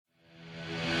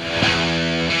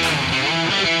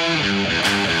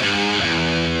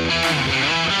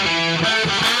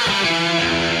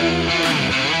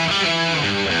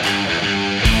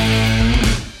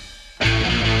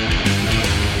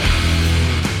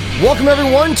Welcome,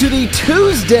 everyone, to the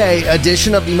Tuesday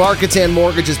edition of the Markets and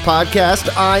Mortgages podcast.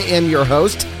 I am your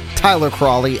host, Tyler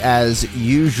Crawley, as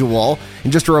usual.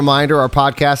 And just a reminder, our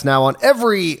podcast now on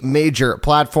every major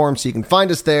platform, so you can find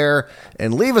us there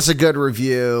and leave us a good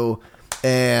review.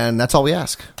 And that's all we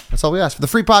ask. That's all we ask for the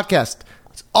free podcast.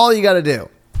 That's all you got to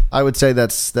do. I would say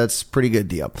that's pretty good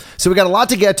deal. So we got a lot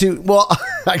to get to. Well,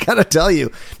 I got to tell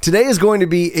you, today is going to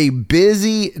be a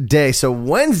busy day. So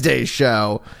Wednesday's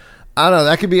show, I don't know,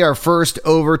 that could be our first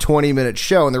over 20-minute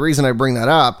show. And the reason I bring that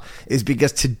up is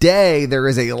because today there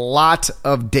is a lot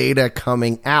of data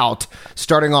coming out.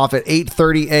 Starting off at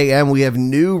 8:30 a.m., we have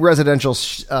new residential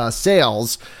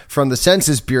sales from the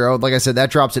Census Bureau. Like I said,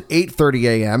 that drops at 8:30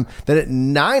 a.m. Then at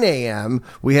 9 a.m.,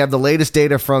 we have the latest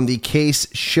data from the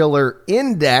Case-Shiller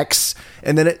Index.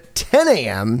 And then at 10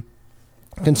 a.m.,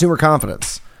 consumer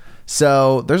confidence.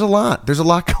 So there's a lot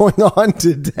going on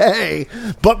today.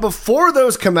 But before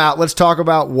those come out, let's talk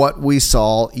about what we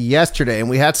saw yesterday. And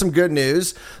we had some good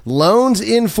news. Loans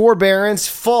in forbearance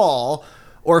fell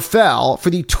for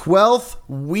the 12th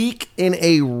week in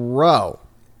a row.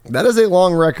 That is a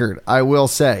long record, I will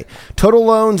say. Total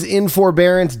loans in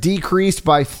forbearance decreased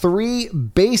by 3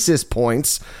 basis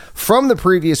points from the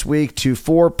previous week to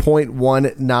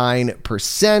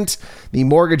 4.19%. The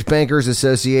Mortgage Bankers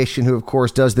Association, who of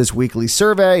course does this weekly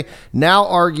survey, now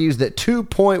argues that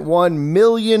 2.1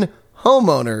 million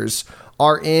homeowners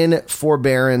are in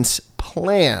forbearance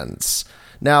plans.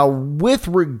 Now, with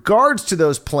regards to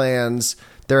those plans,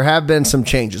 there have been some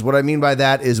changes. What I mean by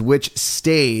that is which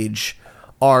stage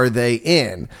are they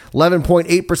in?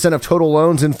 11.8% of total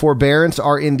loans in forbearance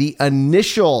are in the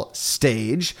initial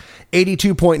stage.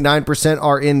 82.9%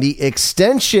 are in the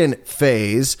extension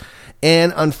phase.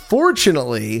 And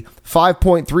unfortunately,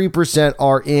 5.3%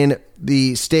 are in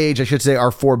the stage,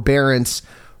 are forbearance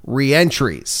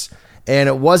reentries. And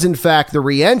it was, in fact, the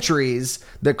reentries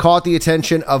that caught the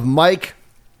attention of Mike.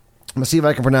 I'm going to see if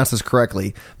I can pronounce this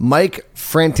correctly. Mike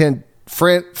Frantantoni.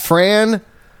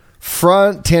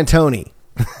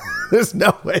 There's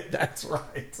no way that's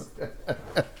right.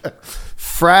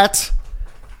 Frat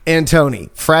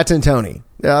Antoni.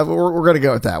 Yeah, we're going to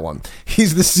go with that one.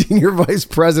 He's the senior vice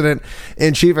president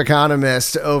and chief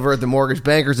economist over at the Mortgage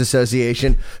Bankers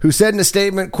Association, who said in a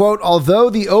statement, quote, although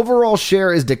the overall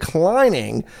share is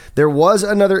declining, there was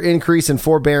another increase in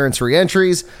forbearance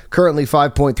reentries. Currently,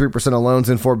 5.3% of loans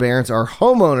in forbearance are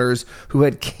homeowners who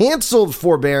had canceled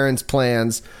forbearance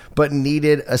plans but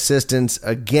needed assistance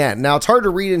again. Now, it's hard to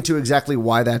read into exactly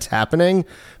why that's happening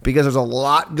because there's a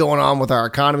lot going on with our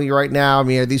economy right now. I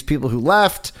mean, are these people who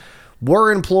left,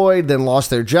 were employed, then lost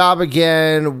their job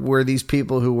again? Were these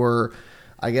people who were,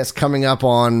 I guess, coming up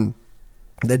on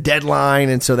the deadline,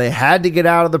 and so they had to get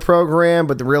out of the program,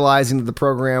 but realizing that the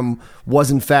program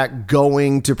was in fact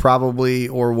going to probably,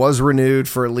 or was renewed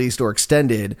for at least, or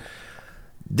extended,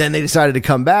 then they decided to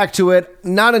come back to it.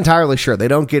 Not entirely sure. They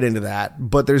don't get into that,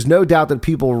 but there's no doubt that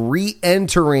people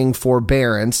re-entering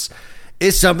forbearance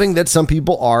is something that some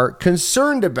people are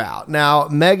concerned about. Now,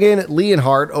 Megan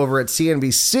Leonhardt over at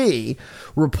CNBC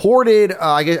reported,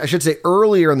 I should say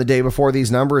earlier in the day before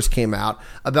these numbers came out,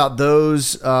 about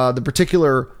those, the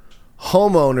particular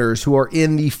homeowners who are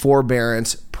in the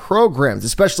forbearance programs,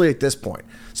 especially at this point.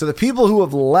 So the people who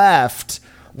have left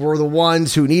were the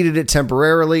ones who needed it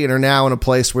temporarily and are now in a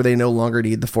place where they no longer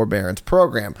need the forbearance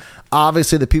program.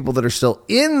 Obviously, the people that are still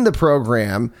in the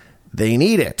program, they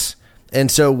need it. And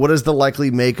so what is the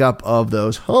likely makeup of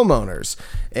those homeowners?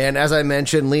 And as I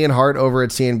mentioned, Leonhardt over at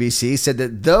CNBC said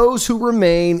that those who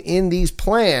remain in these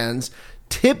plans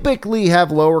typically have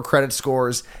lower credit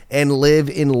scores and live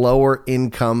in lower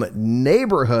income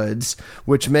neighborhoods,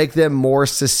 which make them more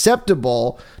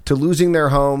susceptible to losing their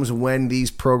homes when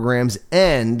these programs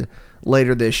end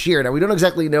later this year. Now, we don't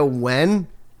exactly know when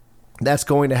that's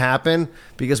going to happen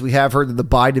because we have heard that the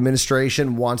Biden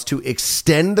administration wants to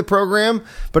extend the program,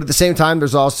 but at the same time,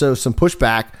 there's also some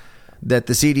pushback that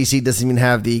the CDC doesn't even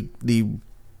have the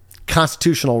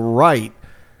constitutional right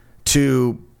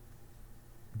to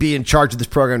be in charge of this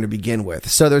program to begin with.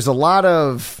 So there's a lot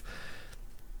of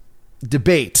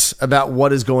debate about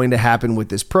what is going to happen with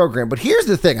this program. But here's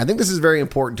the thing. I think this is very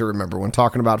important to remember when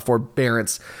talking about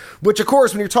forbearance, which, of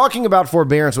course, when you're talking about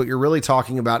forbearance, what you're really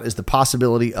talking about is the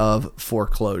possibility of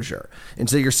foreclosure. And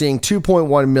so you're seeing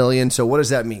 2.1 million. So what does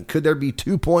that mean? Could there be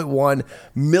 2.1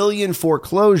 million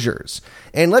foreclosures?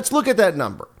 And let's look at that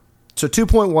number. So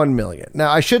 2.1 million. Now,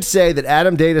 I should say that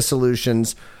Adam Data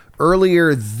Solutions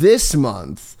earlier this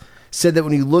month said that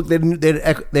when you look, they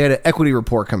had an equity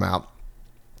report come out,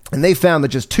 and they found that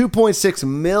just 2.6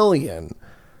 million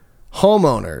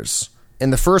homeowners in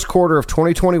the first quarter of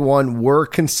 2021 were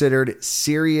considered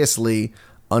seriously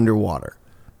underwater.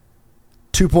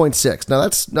 2.6. Now,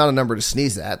 that's not a number to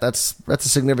sneeze at. That's a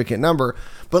significant number.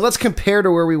 But let's compare to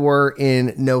where we were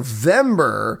in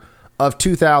November of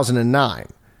 2009.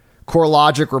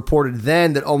 CoreLogic reported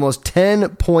then that almost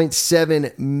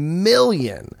 10.7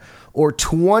 million, or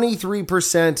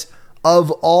 23%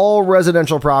 of all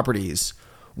residential properties,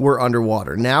 were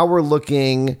underwater. Now we're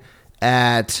looking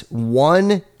at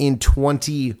 1 in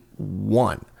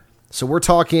 21. So we're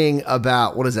talking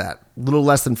about, what is that? A little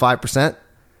less than 5%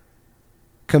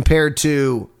 compared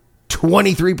to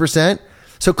 23%.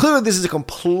 So clearly this is a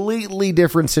completely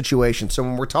different situation. So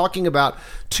when we're talking about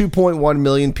 2.1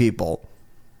 million people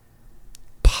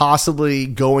possibly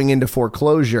going into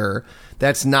foreclosure,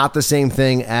 that's not the same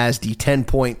thing as the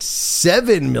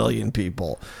 10.7 million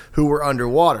people who were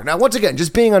underwater. Now, once again,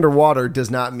 just being underwater does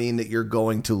not mean that you're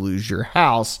going to lose your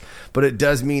house, but it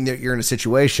does mean that you're in a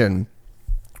situation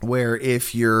where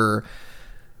if you're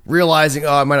realizing,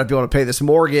 oh, I might not be able to pay this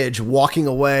mortgage, walking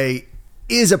away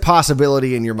is a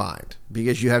possibility in your mind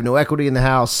because you have no equity in the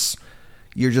house.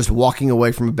 You're just walking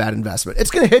away from a bad investment.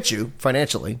 It's going to hit you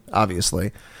financially,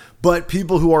 obviously, but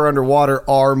people who are underwater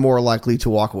are more likely to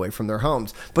walk away from their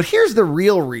homes. But here's the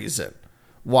real reason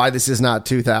why this is not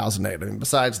 2008. I mean,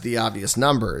 besides the obvious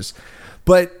numbers,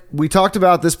 but we talked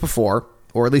about this before,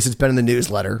 or at least it's been in the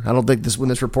newsletter. I don't think when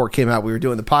this report came out, we were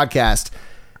doing the podcast.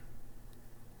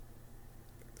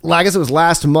 I guess it was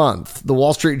last month, the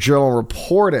Wall Street Journal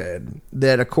reported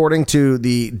that according to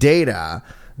the data,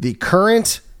 the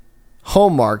current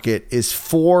home market is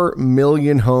 4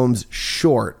 million homes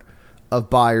short of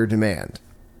buyer demand.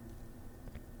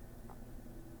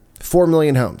 4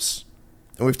 million homes.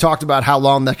 And we've talked about how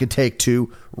long that could take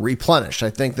to replenish. I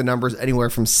think the number is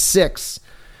anywhere from 6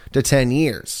 to 10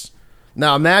 years.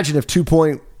 Now imagine if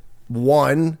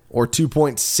 2.1 or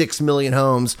 2.6 million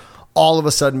homes all of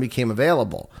a sudden became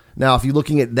available. Now, if you're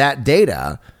looking at that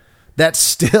data, that's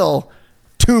still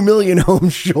 2 million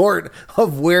homes short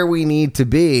of where we need to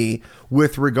be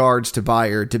with regards to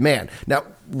buyer demand. Now,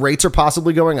 rates are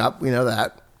possibly going up. We know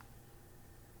that.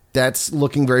 That's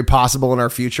looking very possible in our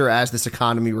future as this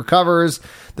economy recovers.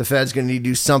 The Fed's going to need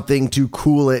to do something to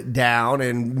cool it down,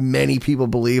 and many people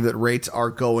believe that rates are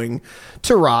going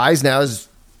to rise. Now, as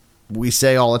we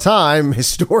say all the time,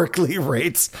 historically,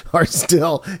 rates are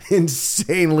still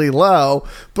insanely low.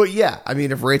 But yeah, I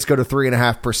mean, if rates go to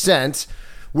 3.5%,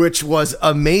 which was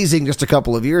amazing just a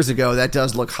couple of years ago, that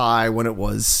does look high when it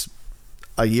was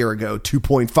a year ago,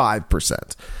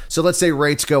 2.5%. So let's say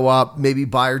rates go up, maybe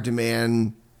buyer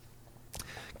demand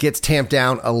gets tamped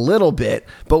down a little bit,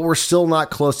 but we're still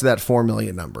not close to that 4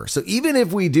 million number. So even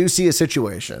if we do see a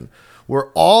situation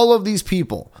where all of these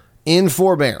people in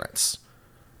forbearance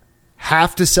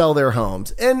have to sell their homes.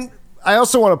 And I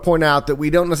also want to point out that we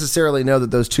don't necessarily know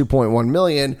that those 2.1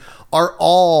 million are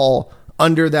all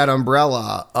under that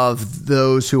umbrella of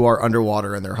those who are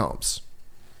underwater in their homes.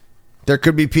 There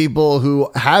could be people who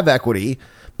have equity,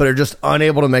 but are just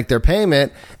unable to make their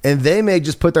payment, and they may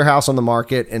just put their house on the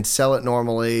market and sell it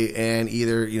normally and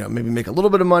either, maybe make a little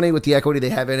bit of money with the equity they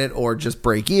have in it or just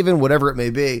break even, whatever it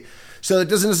may be. So it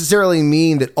doesn't necessarily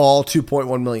mean that all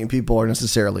 2.1 million people are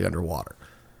necessarily underwater.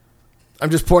 I'm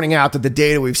just pointing out that the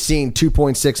data we've seen,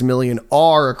 2.6 million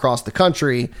are across the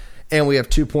country, and we have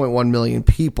 2.1 million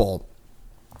people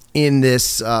in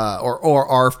this or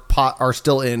are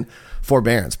still in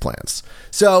forbearance plans.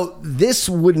 So this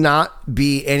would not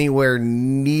be anywhere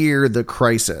near the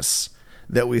crisis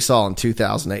that we saw in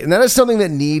 2008. And that is something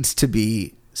that needs to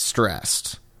be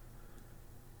stressed.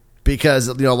 Because,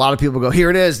 a lot of people go, here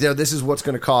it is. This is what's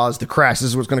going to cause the crash. This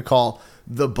is what's going to cause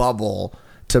the bubble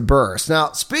to burst.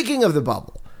 Now, speaking of the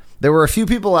bubble, there were a few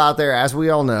people out there, as we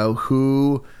all know,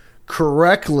 who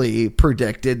correctly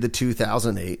predicted the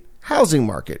 2008 housing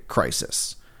market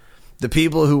crisis. The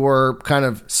people who were kind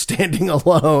of standing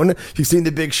alone. If you've seen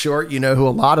The Big Short, you know who a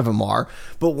lot of them are.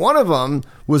 But one of them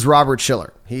was Robert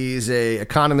Shiller. He's an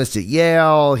economist at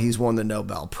Yale. He's won the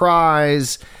Nobel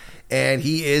Prize. And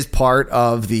he is part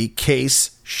of the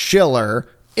Case-Shiller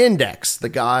Index. The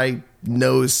guy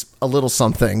knows a little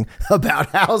something about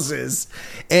houses.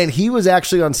 And he was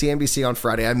actually on CNBC on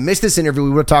Friday. I missed this interview. We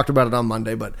would have talked about it on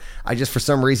Monday, but I just, for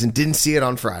some reason, didn't see it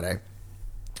on Friday.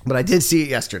 But I did see it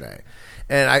yesterday.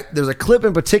 And there's a clip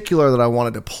in particular that I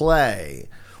wanted to play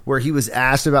where he was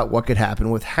asked about what could happen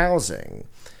with housing.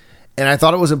 And I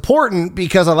thought it was important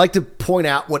because I like to point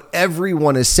out what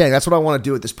everyone is saying. That's what I want to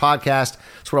do with this podcast.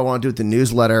 That's what I want to do with the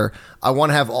newsletter. I want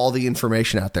to have all the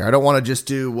information out there. I don't want to just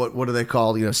do what do they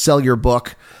call, sell your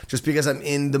book just because I'm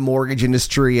in the mortgage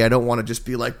industry. I don't want to just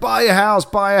be like, buy a house,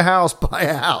 buy a house, buy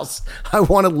a house. I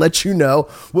want to let you know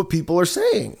what people are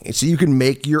saying so you can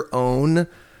make your own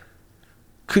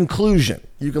conclusion.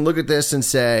 You can look at this and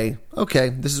say, okay,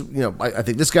 this is, I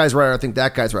think this guy's right, or I think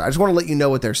that guy's right. I just want to let you know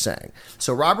what they're saying.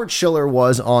 So Robert Schiller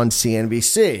was on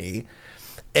CNBC,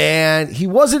 and he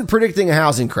wasn't predicting a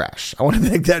housing crash. I want to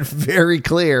make that very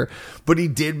clear, but he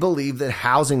did believe that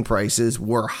housing prices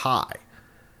were high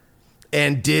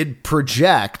and did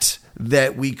project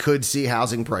that we could see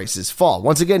housing prices fall.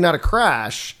 Once again, not a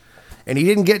crash, and he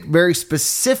didn't get very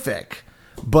specific,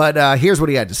 but here's what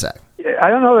he had to say. I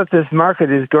don't know that this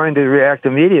market is going to react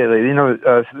immediately.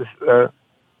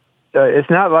 It's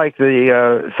not like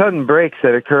the sudden breaks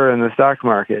that occur in the stock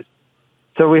market.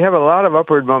 So we have a lot of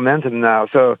upward momentum now.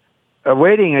 So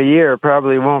waiting a year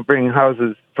probably won't bring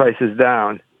prices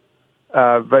down.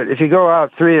 But if you go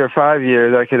out 3 or 5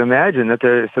 years, I could imagine that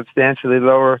they're substantially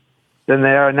lower than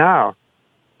they are now.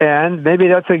 And maybe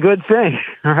that's a good thing,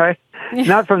 right?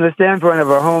 Not from the standpoint of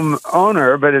a home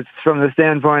owner, but it's from the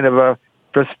standpoint of a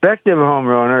prospective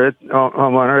homeowner,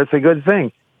 it's a good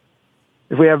thing.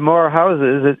 If we have more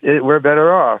houses, we're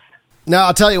better off. Now,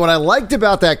 I'll tell you what I liked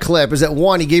about that clip is that,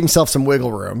 one, he gave himself some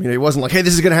wiggle room. He wasn't like, hey,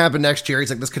 this is going to happen next year. He's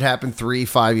like, this could happen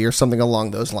 3-5 years, something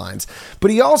along those lines.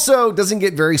 But he also doesn't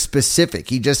get very specific.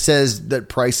 He just says that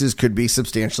prices could be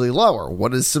substantially lower.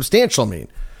 What does substantial mean?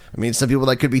 I mean, some people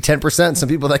that could be 10%, some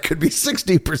people that could be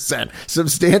 60%.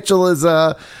 Substantial is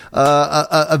a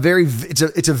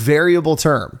variable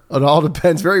term. It all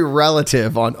depends, very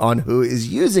relative on who is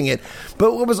using it.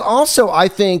 But what was also, I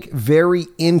think, very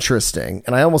interesting,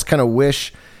 and I almost kind of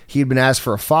wish he'd been asked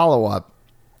for a follow-up,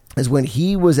 is when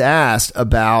he was asked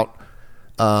about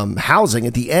housing.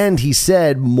 At the end, he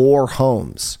said more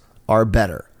homes are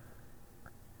better.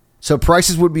 So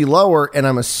prices would be lower, and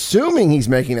I'm assuming he's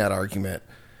making that argument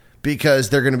because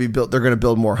they're going to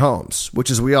build more homes, which,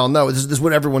 as we all know, this is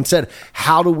what everyone said.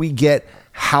 How do we get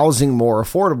housing more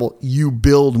affordable? You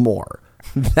build more.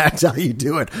 That's how you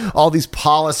do it. All these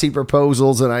policy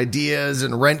proposals and ideas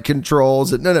and rent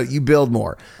controls. No, you build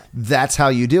more. That's how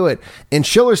you do it. And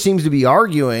Schiller seems to be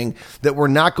arguing that we're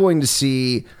not going to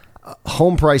see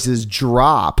home prices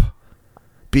drop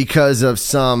because of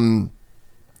some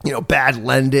bad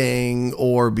lending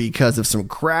or because of some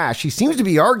crash. He seems to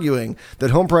be arguing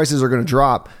that home prices are going to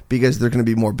drop because there's going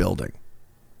to be more building,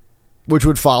 which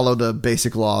would follow the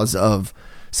basic laws of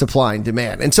supply and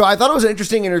demand. And so I thought it was an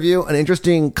interesting interview, an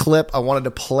interesting clip. I wanted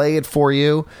to play it for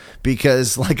you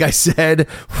because, like I said,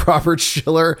 Robert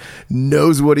Schiller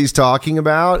knows what he's talking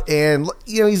about. And,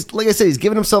 he's, like I said, he's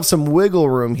given himself some wiggle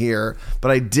room here,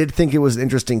 but I did think it was an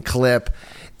interesting clip.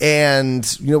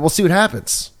 And, we'll see what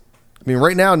happens. I mean,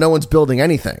 right now, no one's building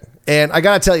anything. And I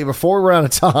got to tell you, before we run out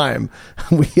of time,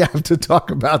 we have to talk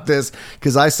about this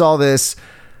because I saw this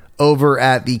over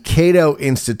at the Cato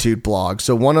Institute blog.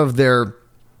 So one of their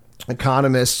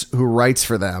economists who writes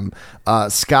for them,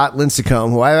 Scott Lincecum,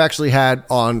 who I've actually had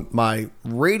on my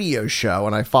radio show,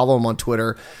 and I follow him on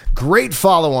Twitter. Great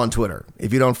follow on Twitter.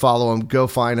 If you don't follow him, go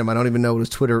find him. I don't even know what his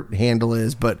Twitter handle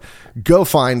is, but go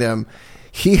find him.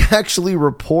 He actually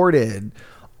reported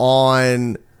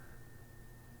on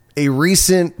a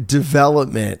recent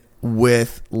development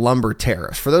with lumber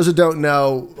tariffs. For those who don't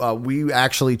know, we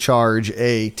actually charge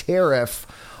a tariff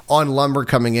on lumber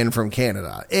coming in from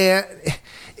Canada. And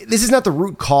this is not the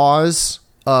root cause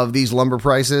of these lumber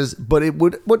prices, but it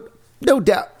would no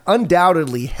doubt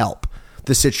undoubtedly help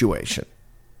the situation.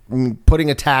 I mean,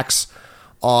 putting a tax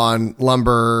on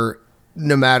lumber,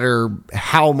 no matter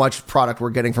how much product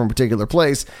we're getting from a particular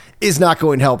place, is not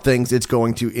going to help things. It's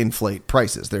going to inflate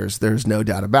prices. There's no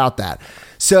doubt about that.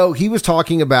 So he was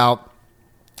talking about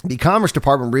the Commerce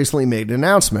Department recently made an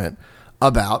announcement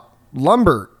about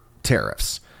lumber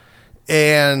tariffs.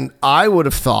 And I would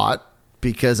have thought,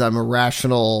 because I'm a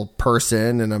rational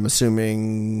person, and I'm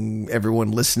assuming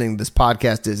everyone listening to this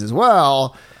podcast is as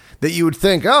well, that you would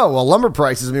think, oh, well, lumber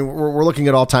prices, I mean, we're looking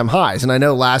at all-time highs. And I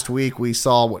know last week we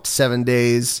saw, 7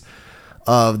 days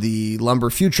of the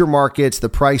lumber future markets, the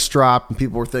price drop, and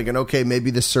people were thinking, okay, maybe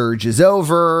the surge is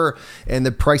over, and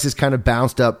the prices kind of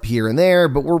bounced up here and there,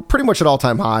 but we're pretty much at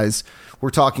all-time highs. We're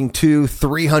talking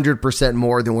 200-300%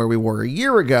 more than where we were a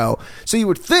year ago. So you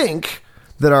would think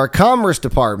that our Commerce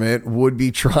Department would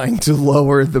be trying to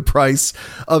lower the price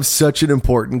of such an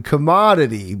important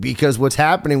commodity, because what's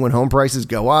happening when home prices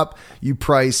go up, you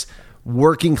price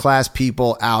working class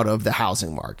people out of the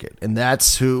housing market. And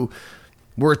that's who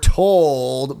we're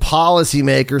told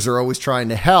policymakers are always trying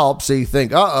to help. So you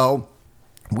think, uh-oh,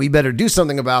 we better do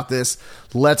something about this.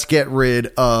 Let's get rid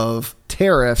of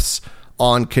tariffs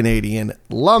on Canadian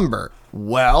lumber.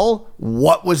 Well,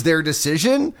 what was their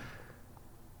decision?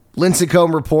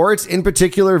 Lincecum reports, in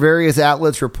particular, various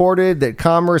outlets reported that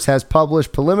Commerce has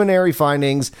published preliminary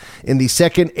findings in the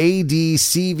second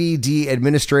AD/CVD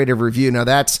administrative review. Now,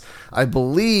 that's, I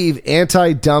believe,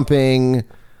 anti-dumping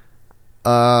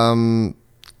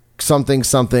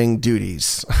something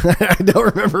duties. I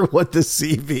don't remember what the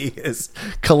CV is.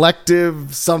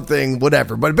 Collective something,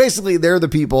 whatever. But basically, they're the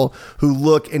people who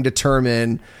look and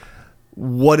determine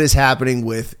what is happening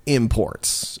with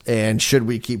imports, and should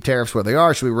we keep tariffs where they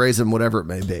are? Should we raise them? Whatever it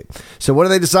may be. So what do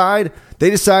they decide? They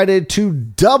decided to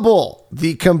double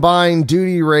the combined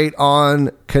duty rate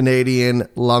on Canadian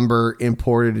lumber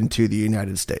imported into the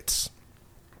United States.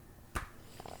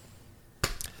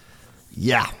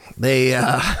 Yeah, they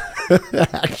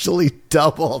actually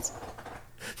doubled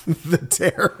the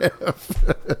tariff.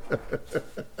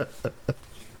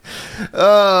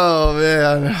 Oh,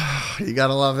 man. You got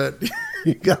to love it.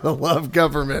 You got to love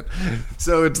government.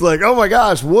 So it's like, oh, my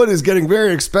gosh, wood is getting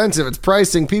very expensive. It's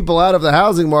pricing people out of the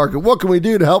housing market. What can we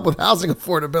do to help with housing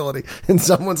affordability? And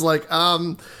someone's like,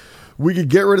 we could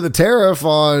get rid of the tariff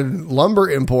on lumber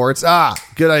imports.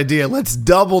 Good idea. Let's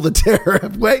double the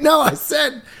tariff. Wait, no, I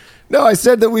said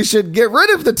that we should get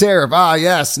rid of the tariff.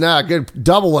 Yes. Good.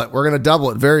 Double it. We're going to double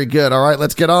it. Very good. All right,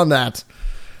 let's get on that.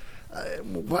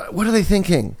 What are they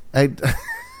thinking?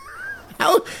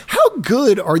 How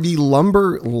good are the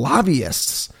lumber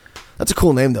lobbyists? That's a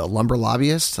cool name, though. Lumber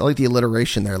lobbyists. I like the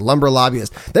alliteration there. Lumber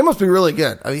lobbyists. They must be really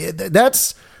good. I mean,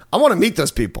 I want to meet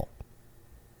those people.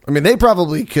 I mean, they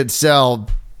probably could sell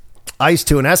ice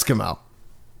to an Eskimo.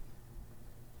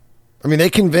 I mean, they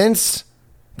convinced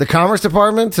the Commerce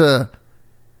Department to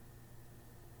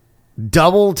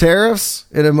double tariffs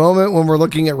in a moment when we're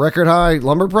looking at record high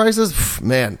lumber prices.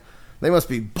 Man, they must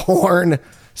be born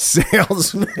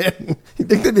salesmen. You'd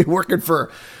think they'd be working for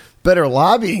a better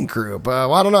lobbying group.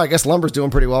 Well, I don't know. I guess lumber's doing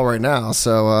pretty well right now,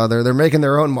 so they're making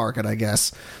their own market, I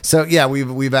guess. So yeah,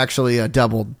 we've actually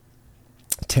doubled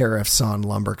tariffs on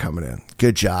lumber coming in.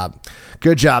 Good job.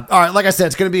 All right, like I said,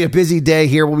 it's going to be a busy day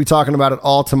here. We'll be talking about it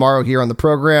all tomorrow here on the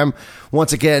program.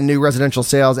 Once again, new residential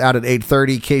sales out at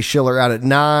 8:30, Case-Shiller out at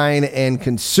 9, and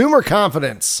consumer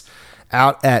confidence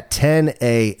out at 10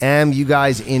 a.m. You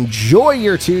guys enjoy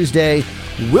your Tuesday.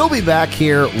 We'll be back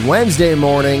here Wednesday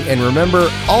morning. And remember,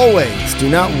 always do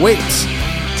not wait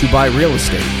to buy real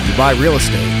estate. You buy real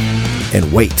estate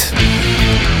and wait.